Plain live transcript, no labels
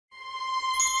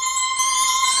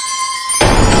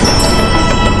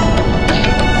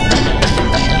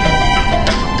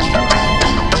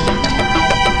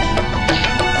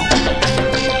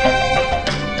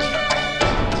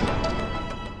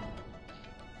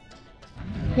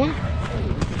Yeah.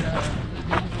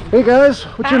 Hey guys,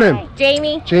 what's your name?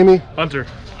 Jamie. Jamie. Hunter.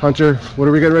 Hunter. What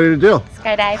are we getting ready to do?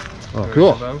 Skydive. Oh,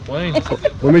 cool.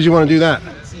 What made you want to do that?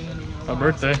 My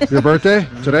birthday. Your birthday?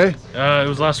 Today? It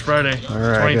was last Friday. All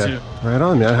right. 22. Yeah. Right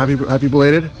on, man. Happy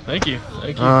belated. Thank you.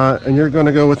 Thank you. And you're going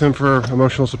to go with him for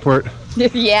emotional support?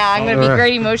 Yeah, I'm going to be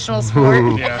great emotional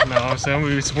support. Yeah, no, obviously I'm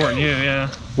going to be supporting you, yeah.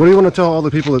 What do you want to tell all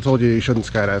the people that told you you shouldn't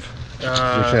skydive? Your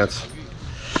chance.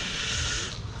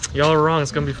 Y'all are wrong.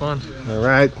 It's going to be fun. All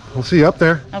right. We'll see you up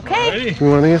there. Okay. Alrighty. Give me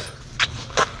one of these.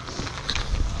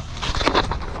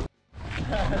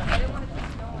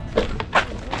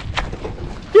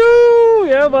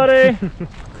 Yeah, buddy.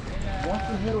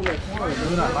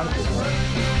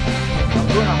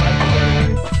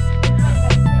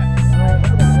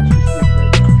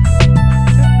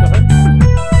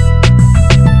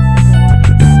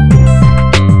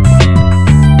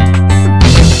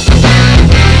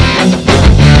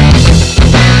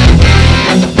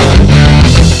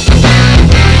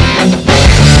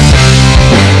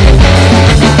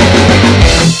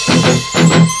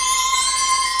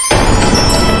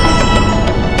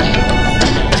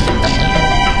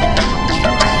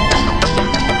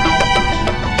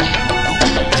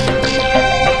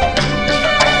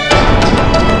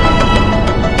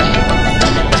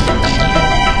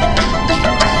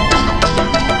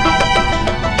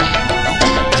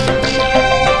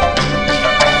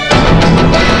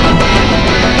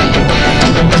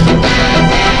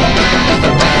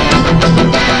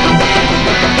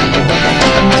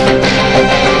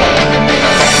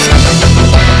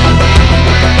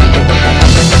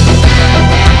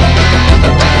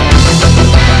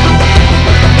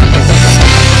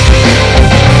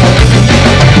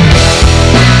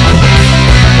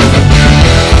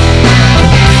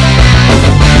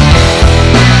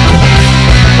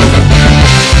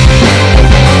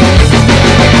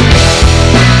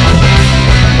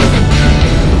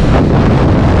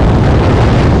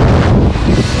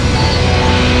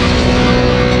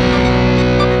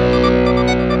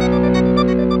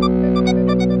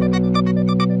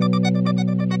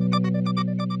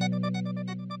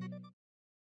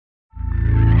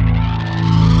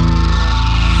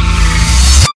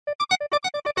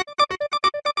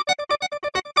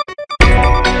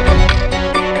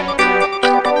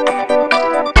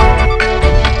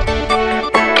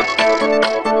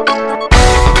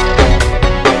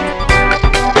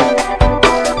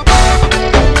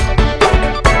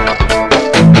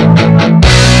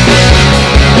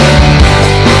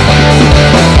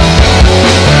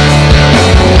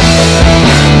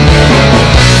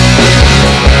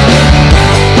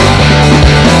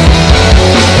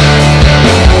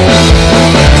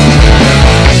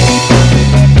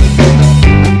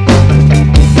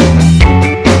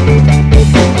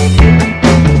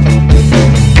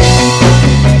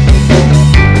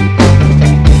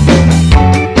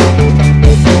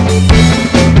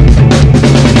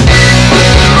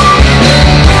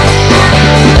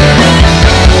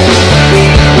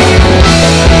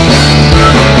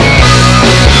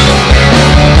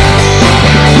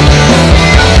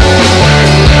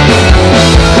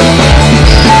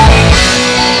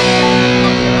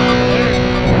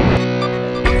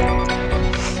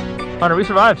 Hunter, we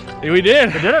survived. Yeah, we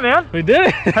did. We did it, man. We did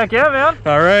it. Heck yeah, man.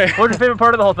 All right. What was your favorite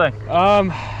part of the whole thing?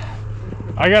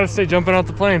 I gotta say jumping out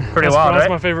the plane. Pretty wild, That's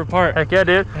right? my favorite part. Heck yeah,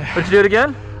 dude. Would you do it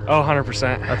again? Oh,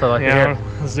 100%. That's all I like to yeah, hear.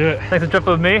 let's do it. Thanks for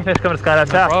jumping with me. Thanks for coming to Skydive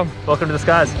Taft. problem. Welcome to the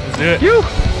skies. Let's do it.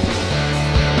 You.